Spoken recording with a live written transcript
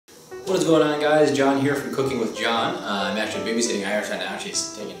What is going on, guys? John here from Cooking with John. I'm actually babysitting Irish right now.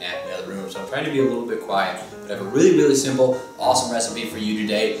 She's taking a nap in the other room, so I'm trying to be a little bit quiet. But I have a really simple, awesome recipe for you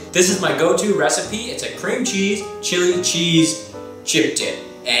today. This is my go-to recipe. It's a cream cheese, chili cheese chip dip.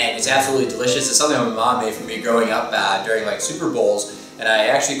 And it's absolutely delicious. It's something my mom made for me growing up during like Super Bowls. And I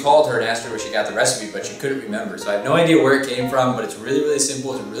actually called her and asked her where she got the recipe, but she couldn't remember. So I have no idea where it came from, but it's really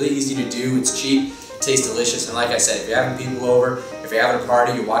simple. It's really easy to do. It's cheap, it tastes delicious. And like I said, if you're having people over, if you're having a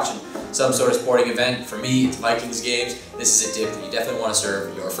party, you're watching some sort of sporting event, for me, it's Vikings games, this is a dip that you definitely want to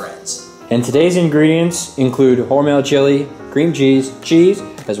serve your friends. And today's ingredients include hormel chili, cream cheese,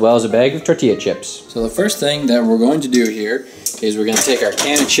 as well as a bag of tortilla chips. So the first thing that we're going to do here is we're going to take our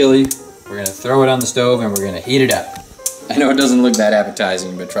can of chili, we're going to throw it on the stove, and we're going to heat it up. I know it doesn't look that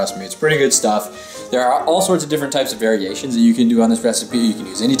appetizing, but trust me, it's pretty good stuff. There are all sorts of different types of variations that you can do on this recipe. You can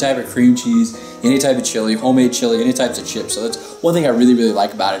use any type of cream cheese, any type of chili, homemade chili, any types of chips. So that's one thing I really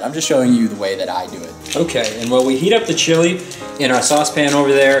like about it. I'm just showing you the way that I do it. Okay, and while we heat up the chili in our saucepan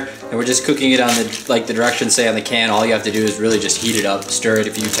over there, and we're just cooking it on the directions say on the can, all you have to do is really just heat it up, stir it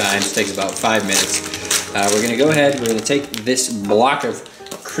a few times. It takes about 5 minutes. We're gonna go ahead, we're gonna take this block of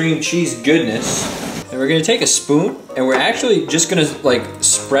cream cheese goodness, and we're gonna take a spoon, and we're actually just gonna like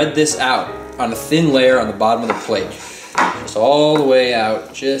spread this out on a thin layer on the bottom of the plate. Just all the way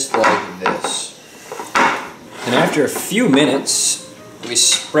out, just like this. And after a few minutes, we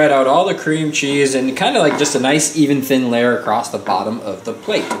spread out all the cream cheese and kind of like just a nice even thin layer across the bottom of the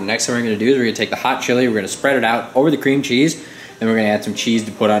plate. The next thing we're gonna do is we're gonna take the hot chili, we're gonna spread it out over the cream cheese, and we're gonna add some cheese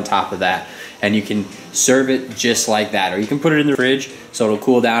to put on top of that. And you can serve it just like that, or you can put it in the fridge so it'll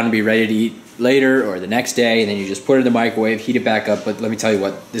cool down and be ready to eat later or the next day, and then you just put it in the microwave, heat it back up. But let me tell you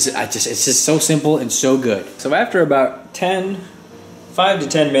what, it's just so simple and so good. So after about 5 to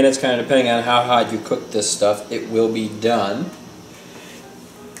 10 minutes, kind of depending on how hot you cook this stuff, it will be done.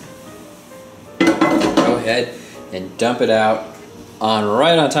 Go ahead and dump it out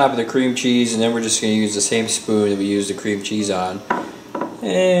right on top of the cream cheese, and then we're just going to use the same spoon that we used the cream cheese on,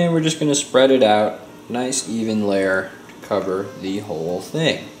 and we're just going to spread it out, nice even layer to cover the whole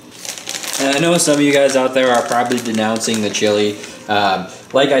thing. And I know some of you guys out there are probably denouncing the chili.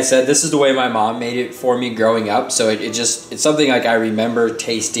 Like I said, this is the way my mom made it for me growing up, so it's something like I remember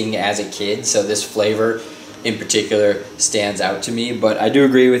tasting as a kid, so this flavor in particular stands out to me. But I do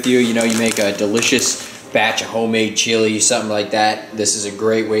agree with you, you know, you make a delicious batch of homemade chili, something like that, this is a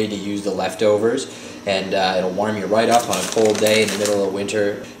great way to use the leftovers, and it'll warm you right up on a cold day in the middle of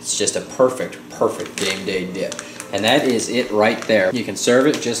winter. It's just a perfect game day dip. And that is it right there. You can serve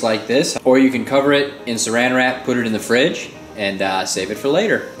it just like this, or you can cover it in saran wrap, put it in the fridge, and save it for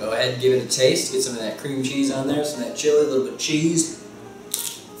later. Go ahead and give it a taste. Get some of that cream cheese on there, some of that chili, a little bit of cheese.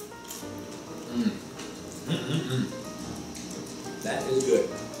 That is good.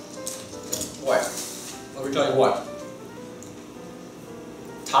 Boy, let me tell you what.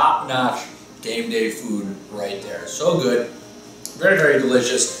 Top-notch game day food right there. So good. Very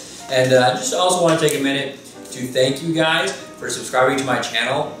delicious. And I just also want to take a minute to thank you guys for subscribing to my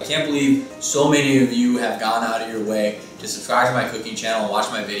channel. I can't believe so many of you have gone out of your way to subscribe to my cooking channel and watch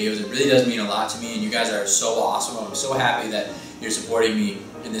my videos. It really does mean a lot to me, and you guys are so awesome. I'm so happy that you're supporting me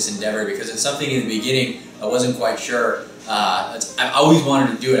in this endeavor, because it's something in the beginning I wasn't quite sure. I always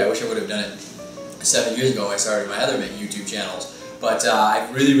wanted to do it. I wish I would have done it 7 years ago when I started my other YouTube channels. But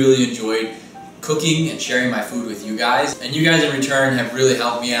I've really enjoyed cooking and sharing my food with you guys, and you guys in return have really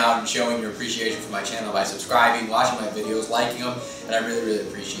helped me out and showing your appreciation for my channel by subscribing, watching my videos, liking them, and I really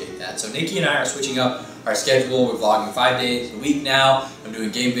appreciate that. So Nikki and I are switching up our schedule. We're vlogging 5 days a week now. I'm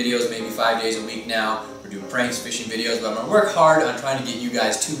doing game videos maybe 5 days a week now. We're doing pranks, fishing videos, but I'm going to work hard on trying to get you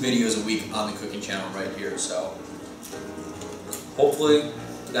guys 2 videos a week on the cooking channel right here. So hopefully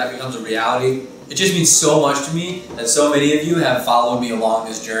that becomes a reality. It just means so much to me that so many of you have followed me along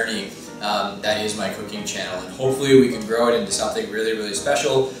this journey. That is my cooking channel, and hopefully we can grow it into something really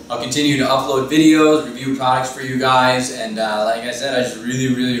special. I'll continue to upload videos, review products for you guys, and like I said, I just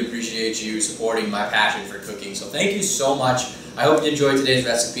really appreciate you supporting my passion for cooking. So thank you so much. I hope you enjoyed today's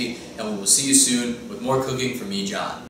recipe, and we will see you soon with more cooking from me, John.